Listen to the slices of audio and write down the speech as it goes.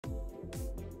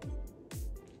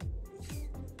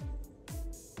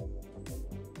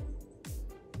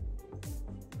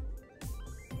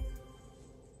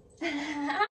Y'all,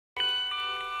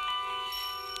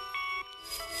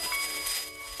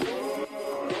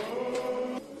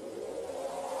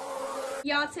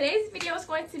 today's video is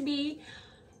going to be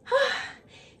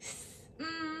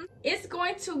it's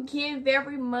going to give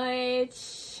very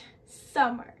much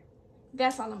summer.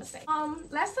 That's all I'm gonna say.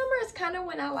 Last summer is kind of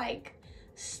when I like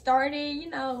started,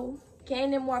 you know,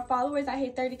 gaining more followers. I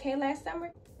hit 30K last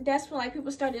summer. That's when like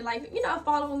people started like, you know,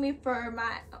 following me because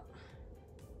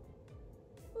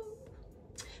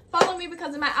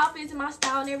of my outfits and my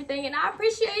style and everything. And I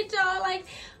appreciate y'all. Like,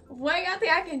 what y'all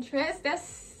think I can dress?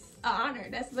 That's an honor.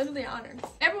 That's literally an honor.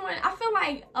 Everyone, I feel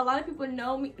like a lot of people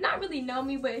know me, not really know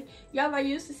me, but y'all are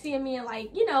used to seeing me in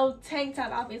like, you know, tank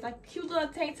top outfits, like cute little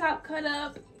tank top cut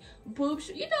up, boobs,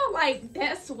 you know, like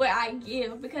that's what I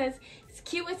give because it's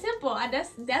cute and simple.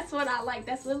 That's what I like.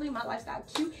 That's literally my lifestyle,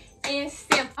 cute and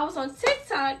simple. I was on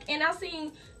TikTok and I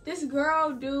seen this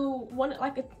girl do one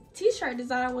like a t-shirt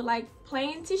design with like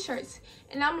plain t-shirts,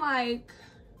 and I'm like,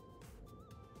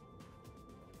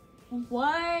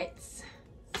 what?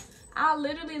 I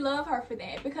literally love her for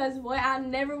that because what, I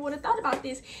never would have thought about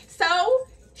this. So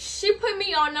she put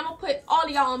me on, and I'm gonna put all of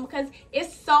y'all on because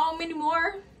it's so many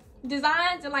more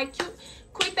designs and like cute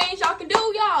quick things y'all can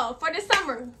do, y'all, for the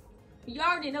summer. You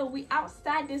already know we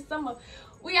outside this summer.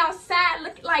 We outside.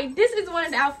 Look, like this is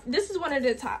one of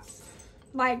the tops.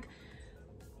 Like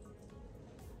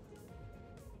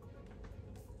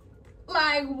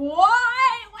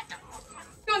what the,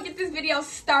 we're gonna get this video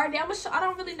started. I'm gonna show, I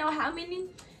don't really know how many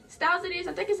styles it is.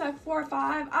 I think it's like 4 or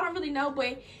 5. I don't really know,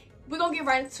 but we're gonna get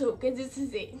right into it because this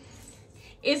is it.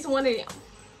 It's one of them.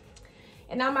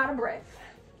 And I'm out of breath.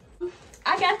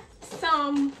 I got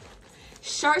some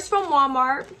shirts from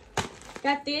Walmart.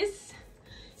 Got this.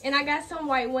 And I got some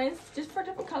white ones just for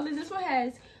different colors. This one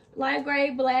has light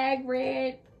gray, black,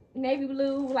 red, navy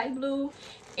blue, light blue,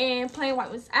 and plain white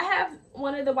ones. I have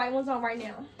one of the white ones on right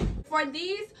now. For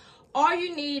these, all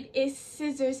you need is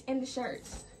scissors in the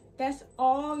shirts. That's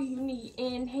all you need,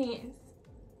 and hands.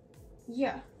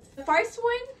 Yeah. The first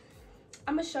one,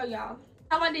 I'm gonna show y'all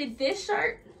how I did this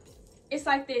shirt. It's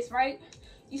like this, right?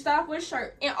 You start off with a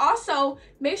shirt, and also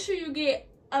make sure you get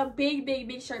a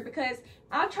big shirt because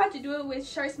I tried to do it with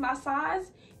shirts my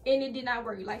size and it did not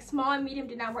work. Like small and medium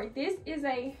did not work. This is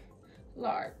a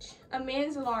large, a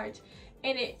men's large,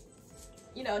 and it,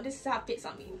 you know, this is how it fits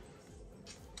on me.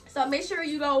 So make sure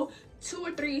you go 2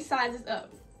 or 3 sizes up.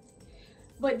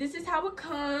 But this is how it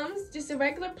comes, just a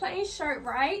regular plain shirt,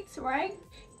 right?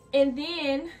 And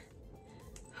then,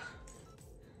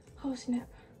 oh snap,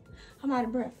 I'm out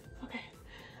of breath. Okay,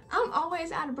 I'm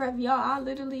always out of breath, y'all. I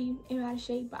literally am out of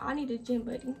shape, but I need a gym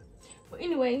buddy. But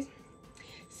anyways,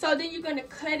 so then you're gonna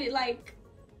cut it, like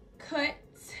cut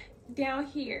down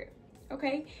here,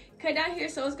 okay? Cut down here,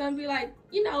 so it's gonna be like,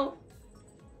 you know,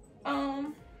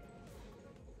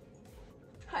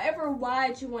 however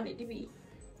wide you want it to be.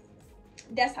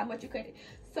 That's how much you cut it.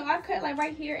 So I cut like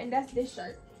right here, and that's this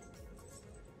shirt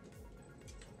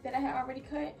that I have already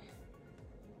cut.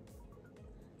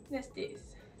 That's this.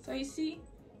 So you see,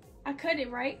 I cut it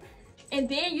right, and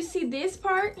then you see this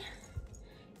part.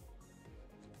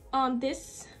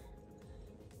 This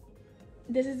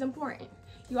is important.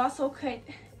 You also cut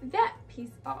that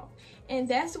piece off, and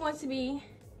that's going to be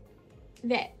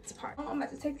that part. I'm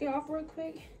about to take it off real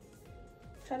quick.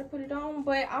 Try to put it on,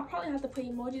 but I'll probably have to put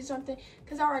emojis or something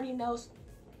because I already know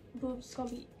boobs gonna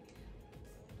be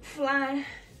flying.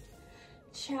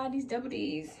 Child, these double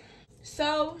D's.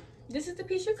 So this is the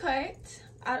piece you cut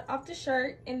off the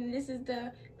shirt, and this is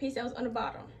the piece that was on the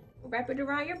bottom. Wrap it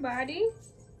around your body.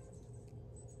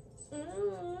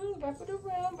 Wrap it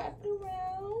around,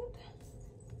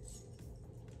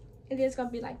 and then it's gonna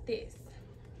be like this.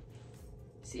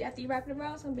 See, after you wrap it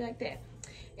around, it's gonna be like that.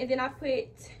 And then I put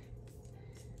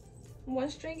 1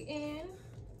 string in,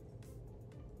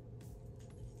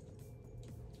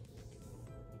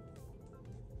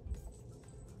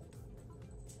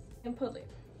 and pull it,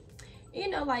 you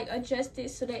know, like adjust it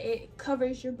so that it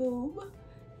covers your boob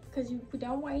because you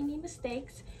don't want any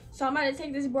mistakes. So I'm about to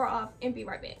take this bra off and be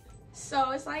right back.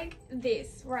 So it's like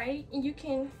this, right? And you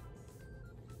can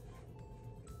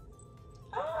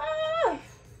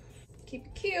keep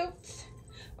it cute.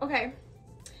 Okay,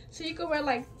 so you can wear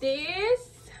like this,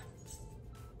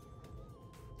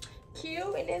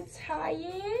 cute, and then tie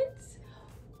it,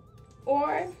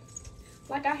 or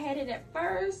like I had it at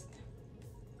first,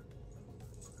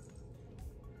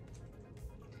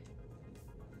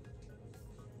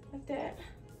 like that,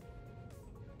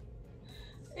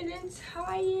 and then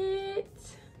tie it,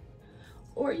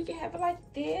 or you can have it like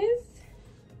this.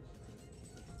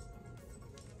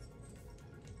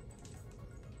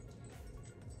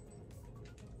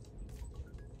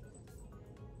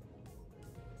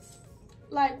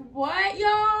 Like, what,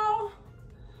 y'all?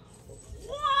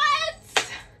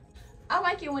 What? I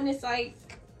like it when it's like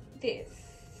this.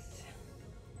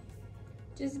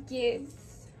 Just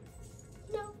gives,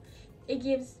 you know, it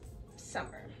gives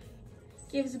summer.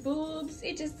 Gives boobs.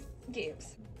 It just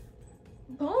gives.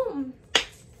 Boom.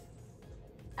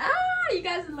 Ah, you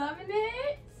guys loving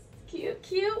it? Cute,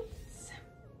 cute.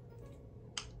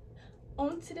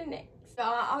 On to the next. So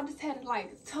I just had to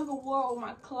like tug of war with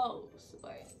my clothes,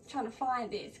 but trying to find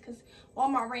this because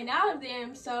Walmart ran out of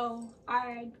them, so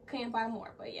I couldn't buy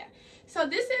more. But yeah, so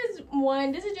this is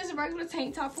one. This is just a regular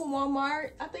tank top from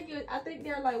Walmart. I think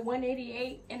they're like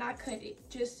 $188, and I cut it,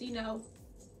 just, you know,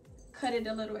 cut it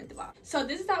a little at the bottom. So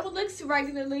this is how it looks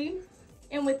regularly.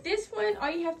 And with this one,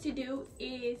 all you have to do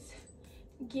is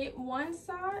get one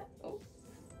side. Oh,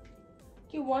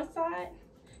 get one side.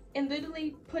 And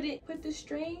literally put the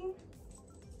string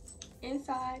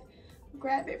inside,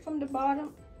 grab it from the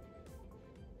bottom,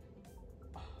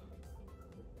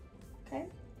 okay,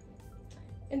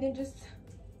 and then just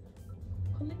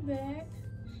pull it back,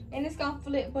 and it's gonna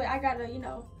flip, but I gotta, you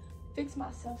know, fix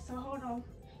myself, so hold on.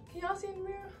 Can y'all see in the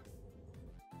mirror?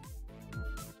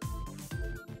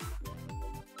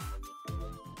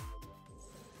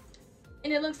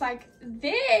 And it looks like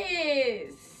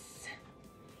this.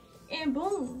 And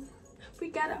boom, we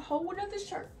got a whole nother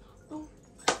shirt. Boom,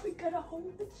 we got a whole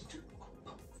nother shirt.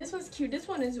 This one's cute. This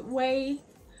one is way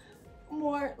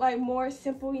more, like, more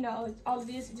simple. You know, all of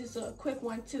this is just a quick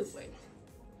one too. But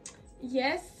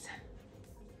yes,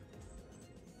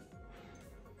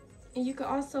 and you can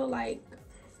also like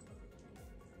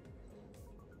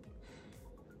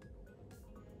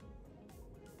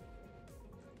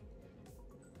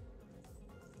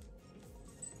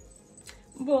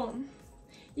boom.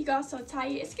 You can also tie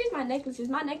it. Excuse my necklaces.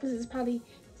 My necklace is probably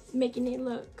making it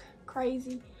look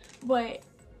crazy. But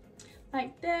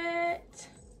like that.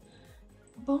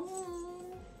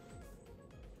 Boom.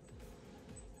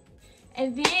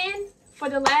 And then for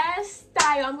the last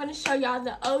style, I'm going to show y'all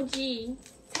the OG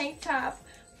tank top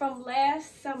from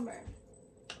last summer.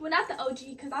 Well, not the OG,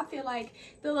 because I feel like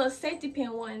the little safety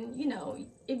pin one, you know,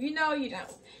 if you know, you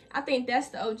don't. I think that's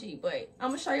the OG. But I'm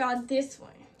going to show y'all this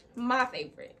one. My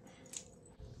favorite.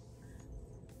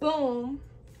 Boom.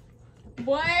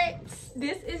 What?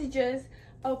 This is just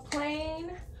a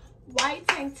plain white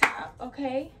tank top,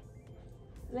 okay?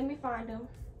 Let me find them.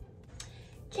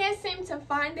 Can't seem to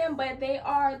find them, but they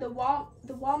are the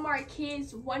Walmart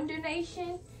Kids Wonder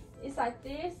Nation. It's like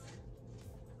this.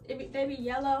 They be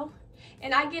yellow.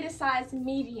 And I get a size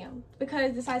medium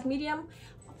because the size medium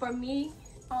for me,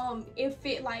 it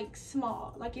fit like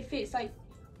small. Like it fits like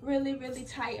really, really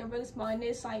tight and really small, and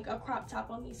it's like a crop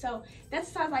top on me. So that's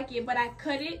the size I get, but I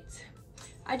cut it.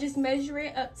 I just measure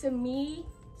it up to me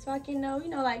so I can know, you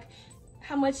know, like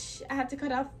how much I have to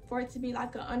cut off for it to be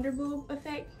like an under boob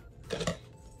effect.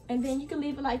 And then you can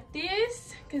leave it like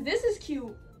this, because this is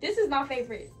cute. This is my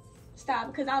favorite style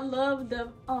because I love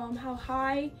the how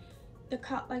high the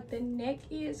like the neck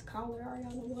is, collar, or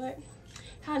y'all know what,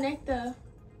 how neck the,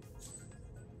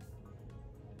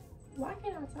 why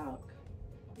can't I talk?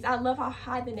 I love how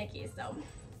high the neck is. So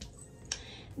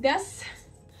that's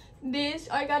this.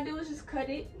 All you gotta do is just cut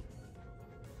it.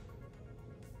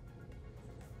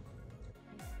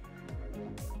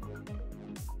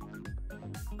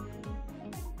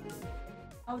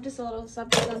 Oh, just a little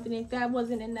something. If that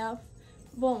wasn't enough,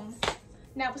 boom,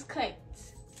 now it's cut.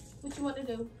 What you want to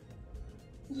do?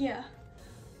 Yeah.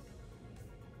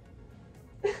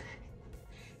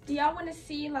 Do y'all want to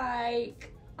see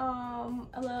like a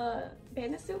little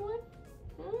bathing suit one?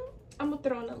 I'm gonna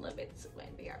throw in a little bit of one.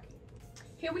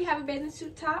 Here we have a bathing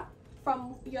suit top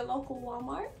from your local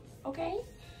Walmart. Okay,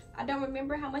 I don't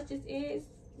remember how much this is.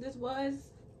 This was,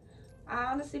 I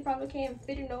honestly probably can't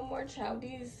fit it no more, child.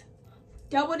 These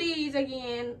double D's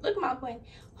again. Look at my butt.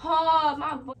 Oh,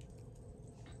 my butt.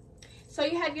 So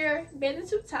you have your bathing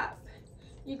suit top.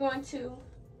 You're going to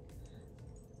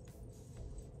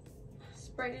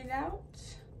spread it out.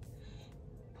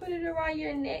 Put it around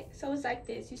your neck so it's like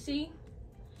this. You see?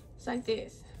 It's like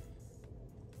this.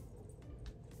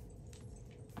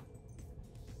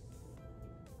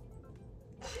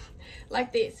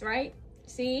 Like this, right?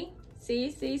 See?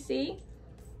 See?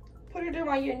 Put it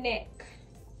around your neck.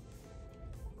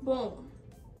 Boom.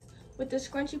 With the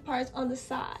scrunchy parts on the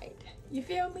side. You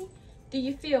feel me? Do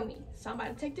you feel me? So I'm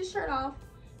about to take this shirt off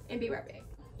and be right back.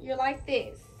 You're like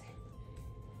this.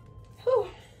 Whew.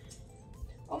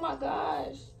 Oh my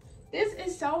gosh. This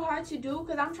is so hard to do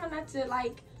because I'm trying not to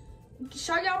like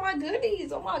show y'all my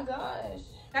goodies. Oh my gosh.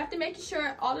 I have to make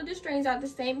sure all of the strings are the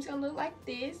same. It's gonna look like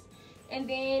this. And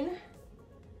then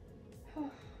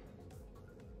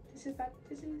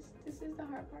This is the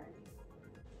hard part.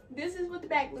 This is what the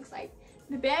back looks like.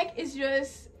 The back is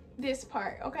just this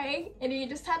part, okay? And then you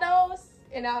just tie those,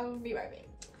 and I'll be right back.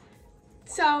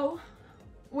 So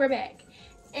we're back,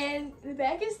 and the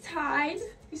back is tied.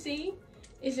 You see,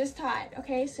 it's just tied.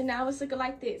 Okay, so now it's looking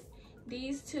like this.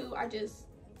 These two are just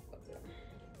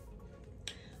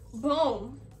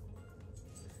boom.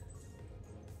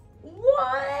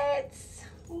 What?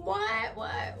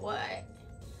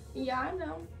 Yeah, I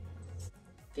know.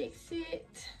 Fix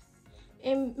it.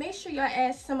 And make sure y'all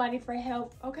ask somebody for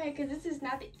help, okay? Because this is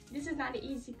not an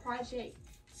easy project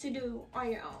to do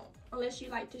on your own, unless you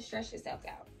like to stress yourself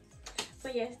out.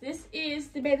 But yes, this is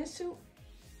the bathing suit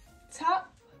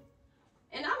top,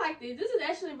 and I like this. This is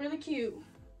actually really cute.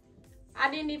 I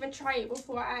didn't even try it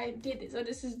before I did this, so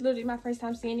this is literally my first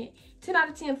time seeing it. 10 out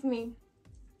of 10 for me.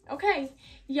 Okay,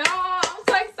 y'all, I'm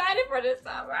so excited for this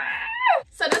summer.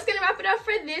 So that's gonna wrap it up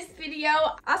for this video.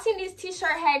 I've seen these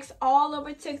t-shirt hacks all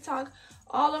over TikTok,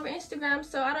 all over Instagram,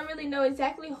 so I don't really know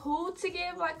exactly who to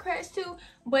give like credits to,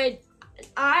 but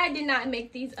I did not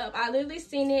make these up. I literally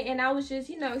seen it and I was just,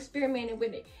 you know, experimenting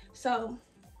with it. So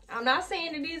I'm not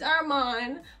saying that these are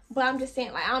mine, but I'm just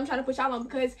saying, like, I'm trying to put y'all on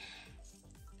because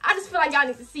I just feel like y'all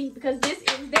need to see, because this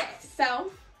is that.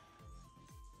 So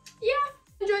yeah,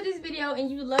 enjoyed this video and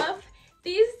you love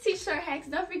these t-shirt hacks,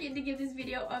 don't forget to give this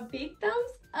video a big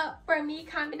thumbs up for me.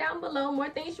 Comment down below more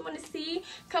things you want to see.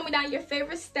 Comment down your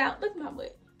favorite style. Look at my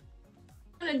butt.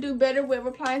 I'm gonna do better with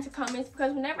replying to comments,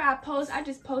 because whenever I post, I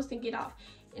just post and get off,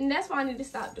 and that's what I need to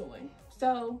stop doing.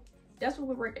 So that's what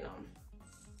we're working on.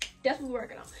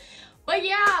 But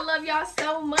yeah, I love y'all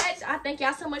so much. I thank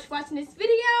y'all so much for watching this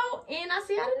video, and I'll